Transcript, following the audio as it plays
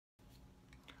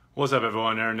What's up,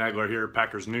 everyone? Aaron Nagler here,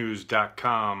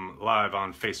 PackersNews.com, live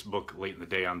on Facebook late in the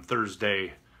day on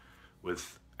Thursday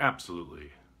with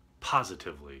absolutely,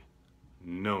 positively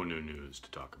no new news to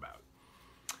talk about.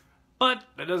 But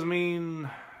that doesn't mean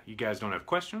you guys don't have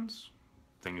questions,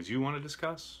 things you want to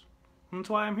discuss.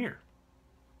 That's why I'm here.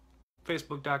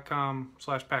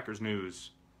 Facebook.com/PackersNews.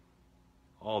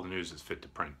 All the news is fit to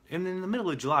print. And in the middle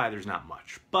of July, there's not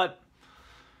much, but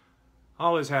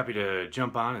always happy to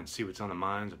jump on and see what's on the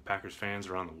minds of Packers fans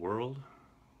around the world.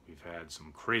 We've had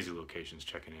some crazy locations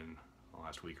checking in the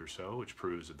last week or so, which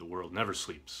proves that the world never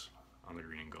sleeps on the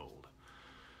green and gold.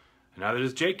 And now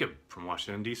there's Jacob from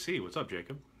Washington, D.C. What's up,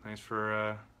 Jacob? Thanks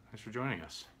for joining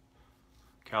us.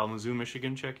 Kalamazoo,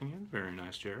 Michigan checking in. Very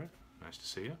nice, Jared. Nice to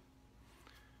see you.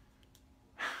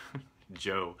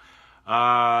 Joe.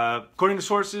 According to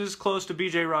sources close to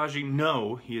B.J. Raji,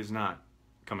 no, he is not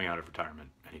coming out of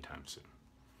retirement anytime soon.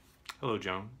 Hello,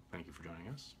 Joan. Thank you for joining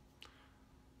us.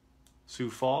 Sioux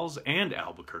Falls and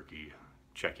Albuquerque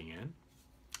checking in.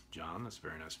 John, that's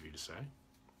very nice of you to say.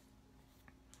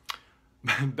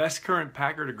 Best current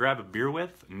Packer to grab a beer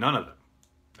with? None of them.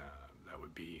 That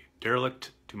would be derelict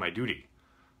to my duty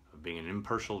of being an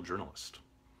impartial journalist.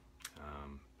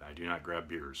 I do not grab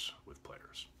beers with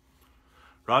players.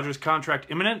 Rodgers' contract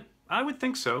imminent? I would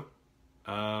think so.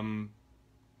 I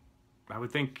would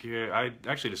think, I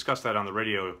actually discussed that on the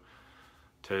radio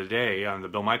today on the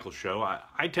Bill Michaels show.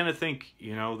 I tend to think,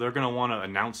 you know, they're going to want to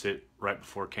announce it right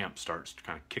before camp starts to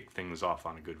kind of kick things off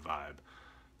on a good vibe.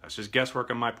 That's just guesswork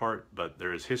on my part, but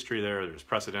there is history there. There's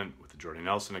precedent with the Jordy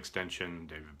Nelson extension,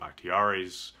 David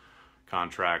Bakhtiari's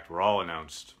contract were all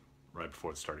announced right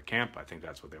before the start of camp. I think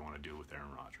that's what they want to do with Aaron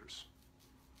Rodgers.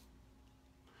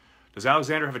 Does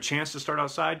Alexander have a chance to start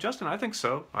outside? Justin, I think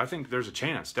so. I think there's a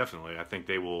chance, definitely. I think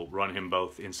they will run him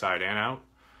both inside and out.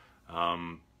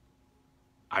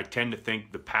 I tend to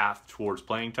think the path towards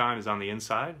playing time is on the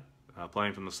inside,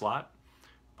 playing from the slot.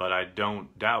 But I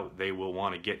don't doubt they will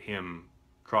want to get him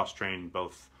cross-trained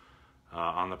both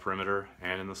on the perimeter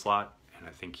and in the slot. And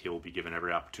I think he'll be given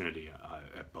every opportunity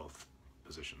at both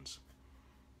positions.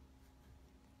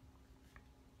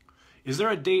 Is there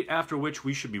a date after which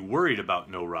we should be worried about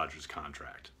no Rodgers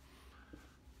contract?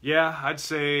 Yeah, I'd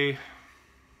say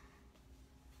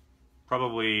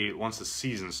probably once the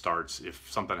season starts,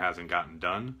 if something hasn't gotten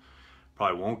done.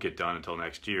 Probably won't get done until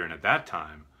next year. And at that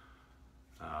time,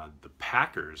 the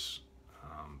Packers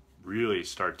really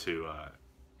start to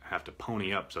have to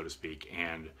pony up, so to speak.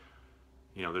 And,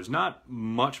 you know, there's not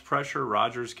much pressure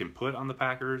Rodgers can put on the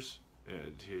Packers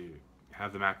to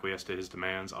have them acquiesce to his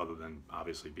demands, other than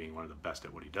obviously being one of the best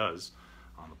at what he does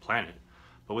on the planet.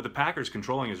 But with the Packers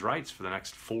controlling his rights for the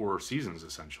next 4 seasons,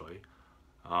 essentially,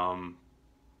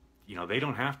 you know, they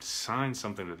don't have to sign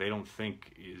something that they don't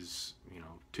think is, you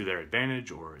know, to their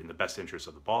advantage or in the best interest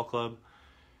of the ball club.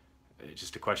 It's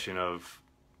just a question of,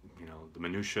 you know, the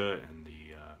minutia and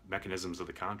the mechanisms of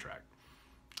the contract.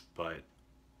 But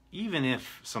even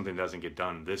if something doesn't get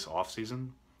done this offseason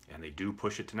and they do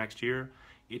push it to next year,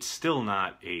 it's still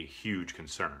not a huge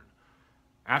concern.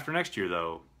 After next year,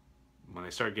 though, when they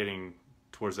start getting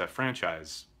towards that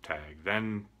franchise tag,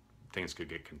 then things could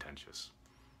get contentious.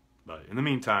 But in the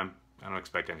meantime, I don't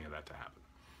expect any of that to happen.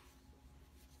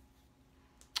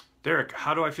 Derek,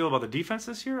 how do I feel about the defense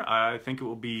this year? I think it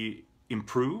will be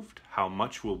improved. How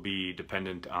much will be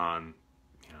dependent on,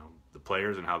 you know, the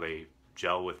players and how they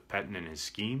gel with Pettine and his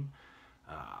scheme.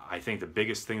 I think the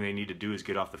biggest thing they need to do is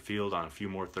get off the field on a few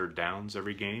more third downs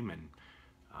every game, and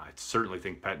I certainly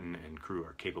think Pettine and crew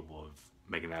are capable of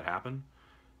making that happen.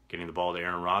 Getting the ball to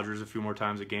Aaron Rodgers a few more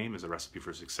times a game is a recipe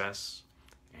for success,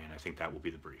 and I think that will be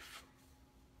the brief.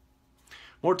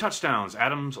 More touchdowns,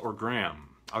 Adams or Graham?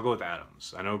 I'll go with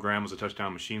Adams. I know Graham was a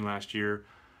touchdown machine last year,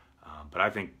 but I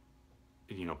think,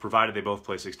 you know, provided they both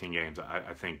play 16 games,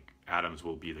 I think Adams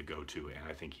will be the go-to, and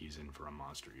I think he's in for a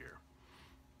monster year.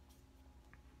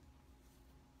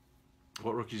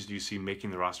 What rookies do you see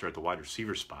making the roster at the wide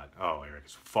receiver spot? Oh, Eric,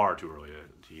 it's far too early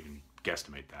to even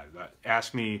guesstimate that.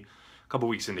 Ask me a couple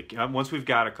weeks into once we've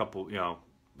got a couple, you know,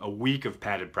 a week of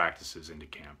padded practices into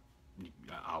camp,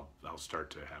 I'll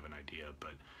start to have an idea.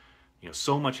 But, you know,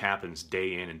 so much happens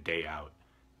day in and day out,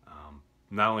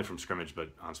 not only from scrimmage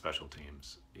but on special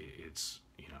teams. It's,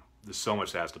 you know, there's so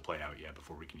much that has to play out yet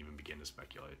before we can even begin to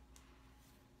speculate.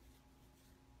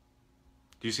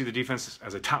 Do you see the defense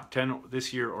as a top 10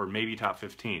 this year or maybe top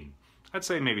 15? I'd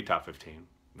say maybe top 15.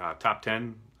 Top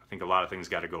 10, I think a lot of things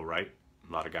got to go right.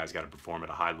 A lot of guys got to perform at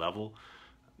a high level.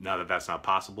 Now that that's not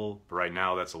possible, but right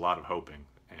now that's a lot of hoping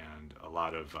and a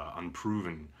lot of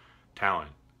unproven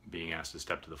talent being asked to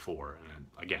step to the fore. And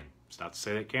again, it's not to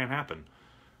say it can't happen,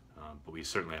 but we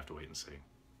certainly have to wait and see.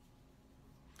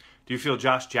 Do you feel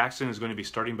Josh Jackson is going to be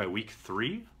starting by week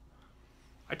 3?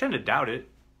 I tend to doubt it,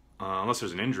 unless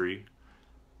there's an injury.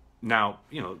 Now,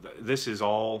 this is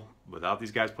all without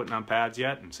these guys putting on pads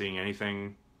yet and seeing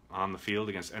anything on the field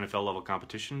against NFL level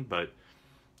competition, but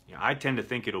I tend to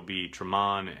think it'll be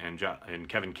Tremont and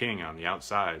Kevin King on the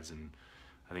outsides, and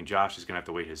I think Josh is going to have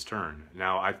to wait his turn.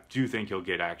 Now, I do think he'll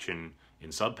get action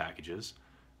in sub packages,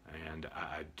 and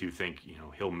I do think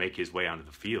he'll make his way onto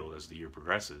the field as the year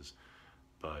progresses.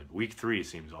 But week 3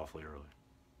 seems awfully early.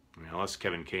 I mean, unless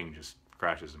Kevin King just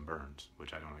crashes and burns,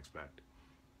 which I don't expect.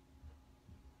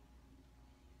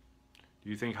 Do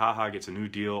you think HaHa gets a new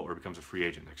deal or becomes a free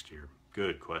agent next year?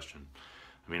 Good question.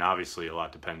 I mean, obviously, a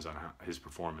lot depends on his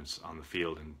performance on the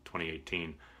field in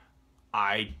 2018.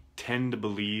 I tend to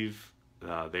believe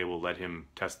they will let him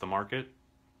test the market,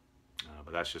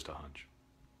 but that's just a hunch.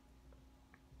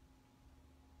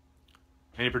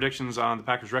 Any predictions on the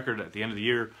Packers' record at the end of the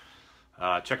year?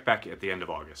 Check back at the end of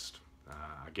August.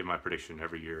 I give my prediction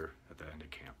every year at the end of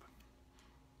camp.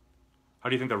 How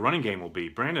do you think the running game will be?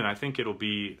 Brandon, I think it'll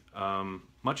be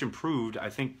much improved. I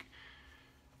think,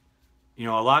 a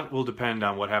lot will depend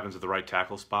on what happens at the right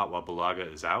tackle spot while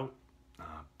Bulaga is out.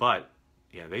 But,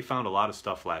 they found a lot of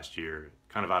stuff last year,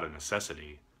 kind of out of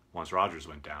necessity, once Rodgers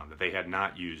went down, that they had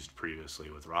not used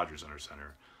previously with Rodgers under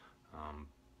center.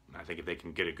 I think if they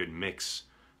can get a good mix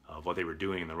of what they were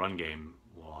doing in the run game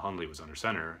while Hundley was under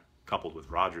center, coupled with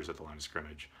Rodgers at the line of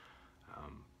scrimmage,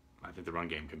 I think the run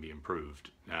game can be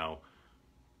improved. Now,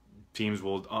 teams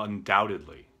will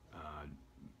undoubtedly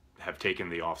have taken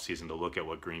the offseason to look at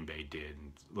what Green Bay did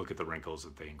and look at the wrinkles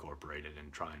that they incorporated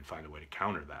and try and find a way to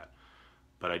counter that.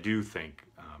 But I do think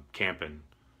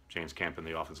James Campen,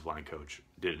 the offensive line coach,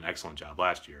 did an excellent job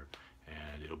last year,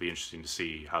 and it'll be interesting to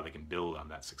see how they can build on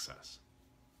that success.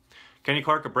 Kenny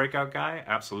Clark, a breakout guy?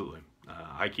 Absolutely.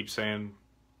 I keep saying,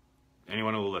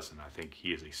 anyone who will listen, I think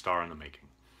he is a star in the making.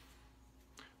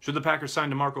 Should the Packers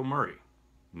sign DeMarco Murray?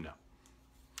 No.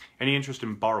 Any interest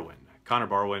in Barwin? Connor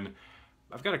Barwin,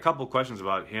 I've got a couple questions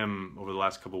about him over the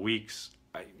last couple weeks.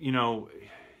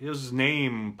 His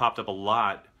name popped up a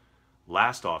lot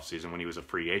last offseason when he was a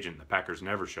free agent. The Packers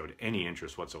never showed any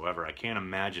interest whatsoever. I can't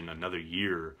imagine another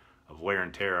year of wear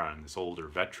and tear on this older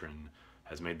veteran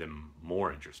has made them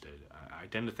more interested. I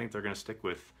tend to think they're going to stick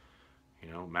with,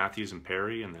 Matthews and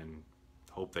Perry, and then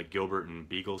hope that Gilbert and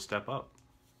Beagle step up.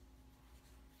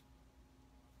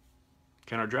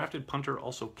 Can our drafted punter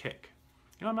also kick?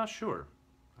 I'm not sure.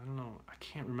 I don't know. I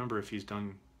can't remember if he's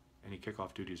done any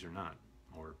kickoff duties or not,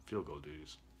 or field goal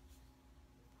duties.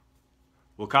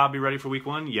 Will Cobb be ready for week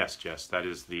 1? Yes, Jess. That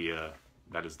is the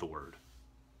word.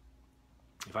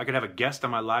 If I could have a guest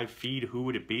on my live feed, who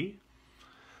would it be?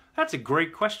 That's a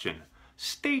great question.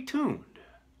 Stay tuned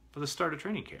for the start of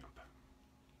training camp.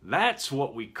 That's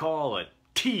what we call a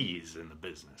tease in the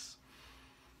business.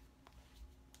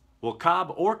 Will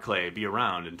Cobb or Clay be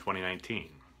around in 2019?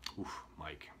 Oof,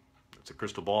 Mike, that's a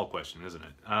crystal ball question, isn't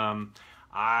it?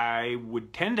 I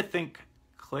would tend to think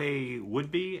Clay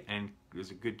would be, and there's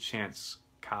a good chance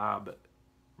Cobb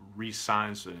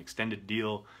re-signs an extended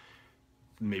deal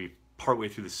maybe partway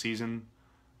through the season.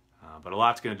 But a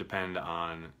lot's going to depend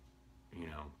on,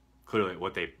 clearly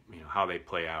what they, how they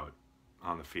play out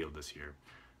on the field this year.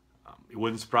 It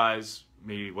wouldn't surprise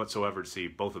me whatsoever to see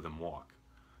both of them walk.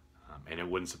 And it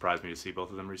wouldn't surprise me to see both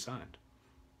of them re-signed.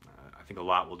 I think a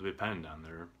lot will depend on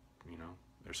their,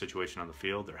 their situation on the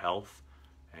field, their health,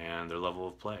 and their level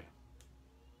of play.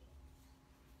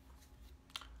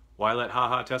 Why let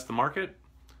HaHa test the market?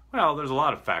 Well, there's a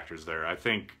lot of factors there. I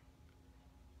think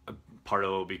part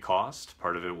of it will be cost.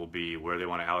 Part of it will be where they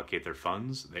want to allocate their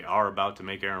funds. They are about to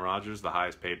make Aaron Rodgers the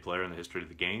highest paid player in the history of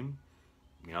the game.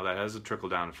 That has a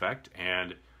trickle-down effect.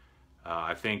 And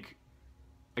I think,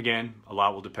 again, a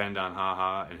lot will depend on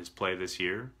HaHa and his play this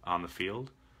year on the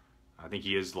field. I think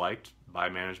he is liked by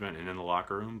management and in the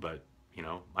locker room, but,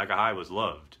 Micah Hyde was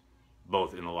loved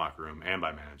both in the locker room and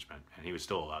by management, and he was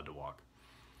still allowed to walk.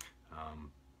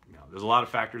 There's a lot of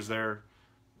factors there.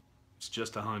 It's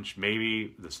just a hunch.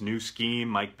 Maybe this new scheme,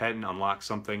 Mike Pettin, unlocks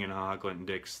something in HaHa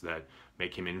Clinton-Dix that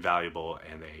make him invaluable,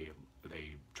 and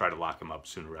they try to lock him up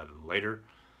sooner rather than later.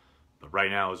 But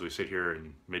right now, as we sit here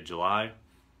in mid-July,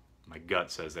 my gut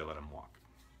says they let him walk.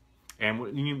 And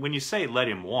when you say let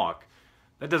him walk,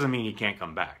 that doesn't mean he can't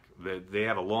come back. They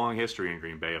have a long history in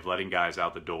Green Bay of letting guys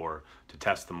out the door to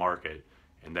test the market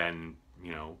and then,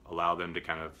 allow them to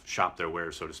kind of shop their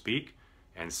wares, so to speak,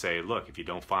 and say, look, if you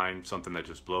don't find something that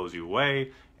just blows you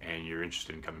away and you're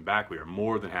interested in coming back, we are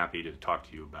more than happy to talk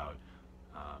to you about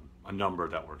a number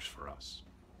that works for us.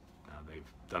 They've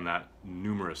done that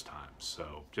numerous times.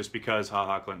 So just because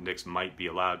HaHa Clinton Dix might be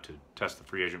allowed to test the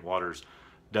free agent waters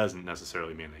doesn't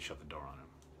necessarily mean they shut the door on him.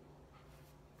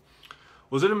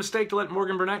 Was it a mistake to let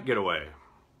Morgan Burnett get away?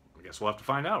 I guess we'll have to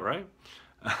find out, right?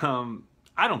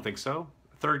 I don't think so.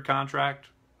 Third contract,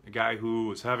 a guy who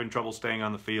was having trouble staying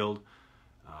on the field.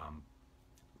 I'm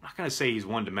not going to say he's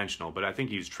one-dimensional, but I think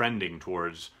he's trending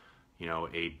towards,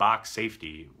 a box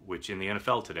safety, which in the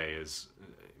NFL today is,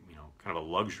 kind of a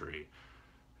luxury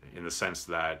in the sense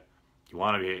that you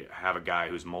want to have a guy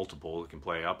who's multiple, that can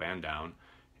play up and down.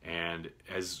 And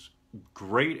as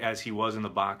great as he was in the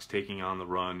box, taking on the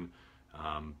run,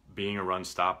 being a run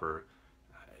stopper,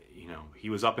 he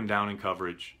was up and down in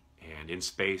coverage, and in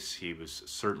space, he was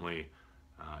certainly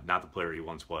not the player he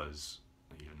once was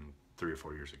even 3 or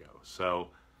 4 years ago. So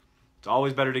it's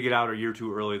always better to get out a year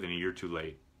too early than a year too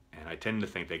late, and I tend to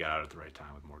think they got out at the right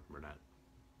time with Morgan Burnett.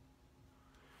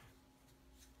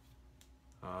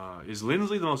 Is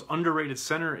Lindsley the most underrated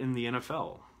center in the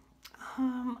NFL?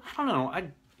 I don't know.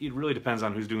 It really depends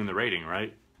on who's doing the rating,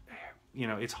 right?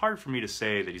 It's hard for me to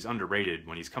say that he's underrated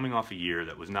when he's coming off a year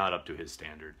that was not up to his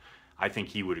standard. I think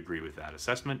he would agree with that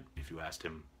assessment if you asked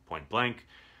him point blank.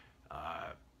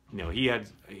 He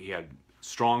had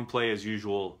strong play as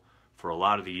usual for a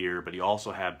lot of the year, but he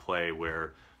also had play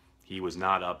where he was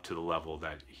not up to the level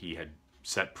that he had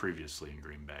set previously in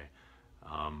Green Bay.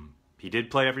 He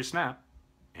did play every snap,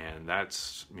 and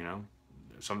that's,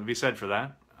 there's something to be said for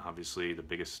that. Obviously, the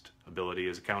biggest ability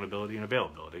is accountability and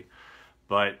availability.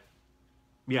 But,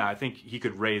 yeah, I think he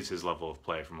could raise his level of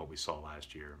play from what we saw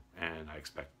last year, and I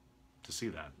expect to see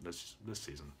that this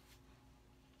season.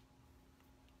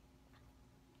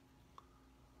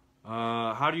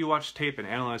 How do you watch tape and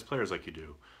analyze players like you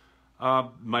do?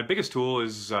 My biggest tool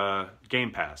is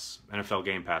Game Pass, NFL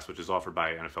Game Pass, which is offered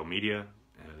by NFL Media.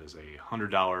 It is a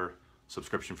 $100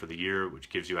 subscription for the year, which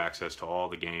gives you access to all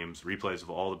the games, replays of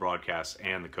all the broadcasts,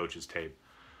 and the coach's tape.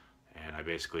 And I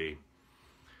basically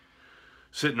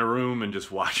sit in a room and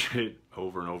just watch it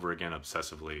over and over again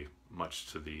obsessively, much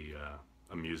to the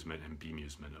amusement and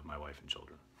bemusement of my wife and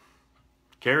children.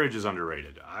 Carriage is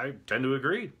underrated. I tend to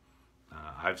agree.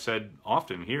 I've said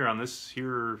often here on this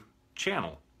here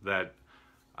channel that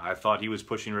I thought he was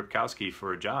pushing Ripkowski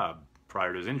for a job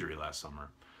prior to his injury last summer.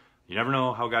 You never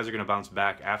know how guys are going to bounce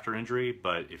back after injury,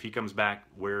 but if he comes back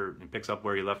and picks up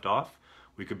where he left off,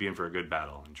 we could be in for a good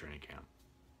battle in training camp.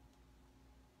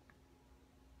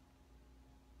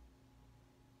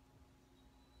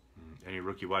 Any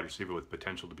rookie wide receiver with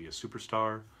potential to be a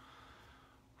superstar?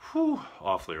 Whew,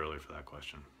 awfully early for that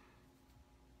question.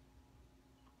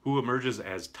 Who emerges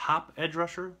as top edge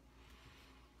rusher?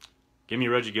 Give me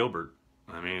Reggie Gilbert.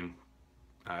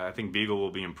 I think Beagle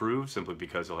will be improved simply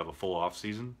because he'll have a full off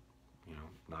season.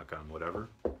 Knock on whatever.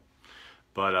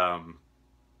 But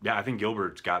yeah, I think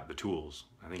Gilbert's got the tools.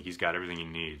 I think he's got everything he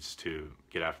needs to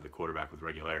get after the quarterback with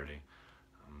regularity.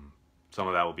 Some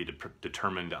of that will be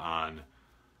determined on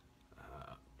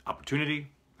opportunity,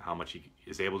 how much he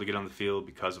is able to get on the field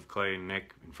because of Clay and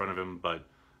Nick in front of him, but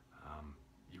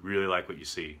you really like what you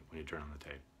see when you turn on the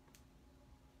tape.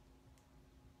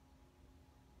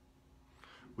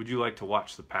 Would you like to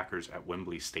watch the Packers at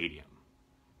Wembley Stadium?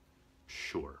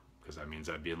 Sure, because that means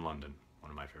I'd be in London, one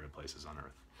of my favorite places on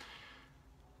earth.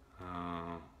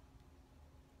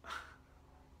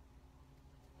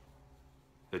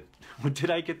 Did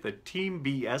I get the Team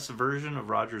BS version of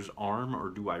Rodgers' arm, or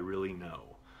do I really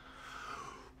know?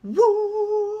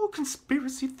 Woo!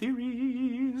 Conspiracy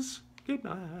theories. Get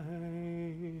my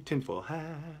tinfoil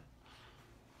hat.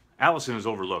 Allison is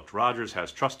overlooked. Rodgers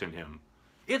has trust in him.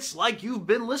 It's like you've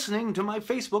been listening to my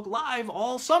Facebook Live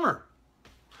all summer.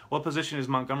 What position is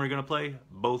Montgomery going to play?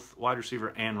 Both wide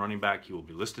receiver and running back. He will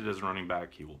be listed as a running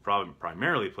back. He will probably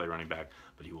primarily play running back,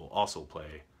 but he will also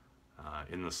play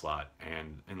in the slot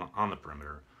and on the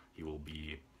perimeter. He will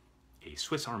be a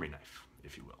Swiss Army knife,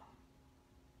 if you will.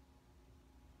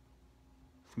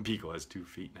 Beagle has 2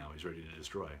 feet now. He's ready to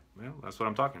destroy. Well, that's what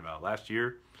I'm talking about. Last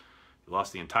year, he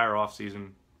lost the entire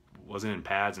offseason. Wasn't in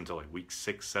pads until like week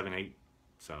 6, 7, 8.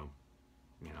 So,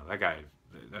 that guy,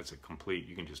 that's a complete,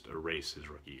 you can just erase his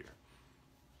rookie year.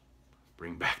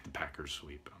 Bring back the Packers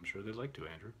sweep. I'm sure they'd like to,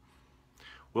 Andrew.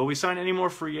 Will we sign any more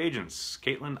free agents?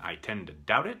 Caitlin, I tend to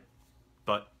doubt it,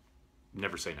 but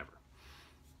never say never.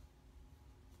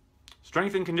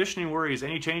 Strength and conditioning worries.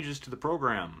 Any changes to the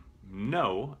program?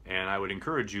 No, and I would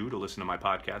encourage you to listen to my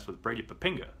podcast with Brady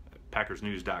Papinga at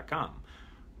PackersNews.com,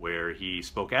 where he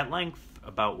spoke at length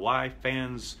about why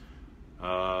fans,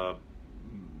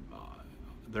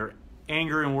 their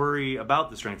anger and worry about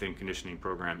the strength and conditioning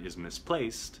program is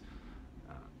misplaced.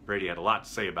 Brady had a lot to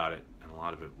say about it and a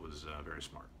lot of it was very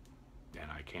smart. And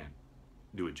I can't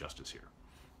do it justice here.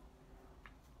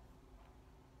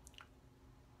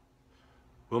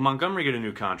 Will Montgomery get a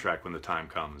new contract when the time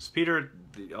comes? Peter,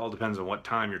 it all depends on what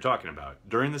time you're talking about.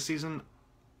 During the season,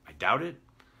 I doubt it.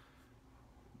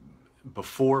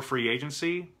 Before free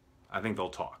agency, I think they'll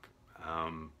talk.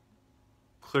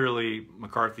 Clearly,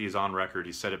 McCarthy is on record.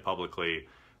 He said it publicly.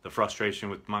 The frustration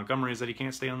with Montgomery is that he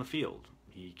can't stay on the field.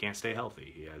 He can't stay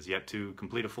healthy. He has yet to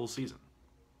complete a full season,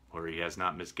 or he has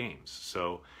not missed games.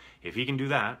 So if he can do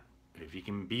that, if he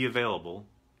can be available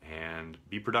and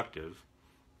be productive,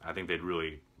 I think they'd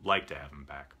really like to have him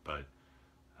back. But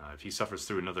if he suffers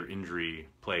through another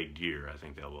injury-plagued year, I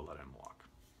think they will let him walk.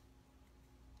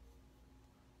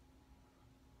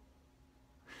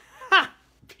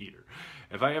 Peter,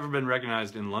 have I ever been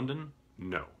recognized in London?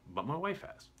 No, but my wife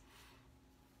has.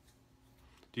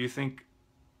 Do you think,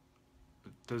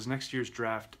 does next year's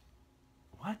draft,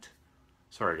 what?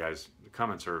 Sorry guys, the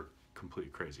comments are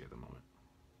completely crazy at the moment.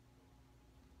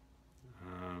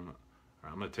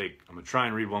 I'm gonna try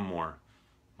and read one more.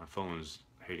 My phone is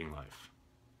hating life.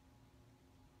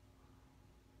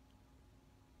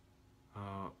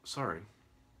 Sorry.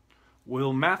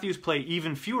 Will Matthews play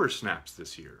even fewer snaps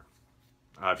this year?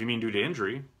 If you mean due to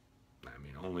injury, I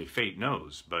mean, only fate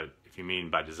knows. But if you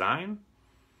mean by design,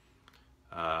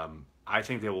 I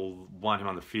think they will want him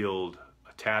on the field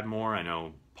a tad more. I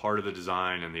know part of the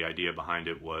design and the idea behind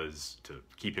it was to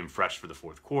keep him fresh for the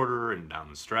fourth quarter and down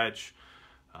the stretch.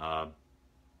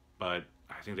 But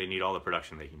I think they need all the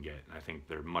production they can get. And I think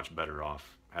they're much better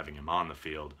off having him on the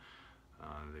field.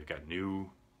 They've got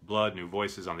new blood, new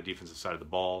voices on the defensive side of the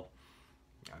ball.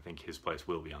 I think his place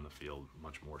will be on the field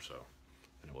much more so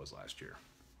than it was last year.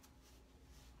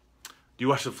 Do you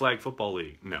watch the Flag Football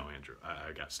League? No, Andrew.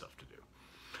 I got stuff to do.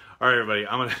 All right, everybody.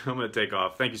 I'm gonna take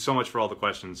off. Thank you so much for all the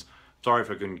questions. Sorry if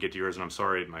I couldn't get to yours, and I'm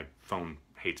sorry my phone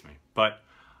hates me. But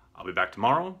I'll be back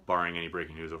tomorrow, barring any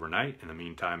breaking news overnight. In the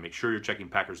meantime, make sure you're checking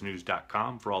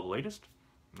PackersNews.com for all the latest.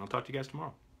 And I'll talk to you guys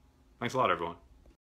tomorrow. Thanks a lot, everyone.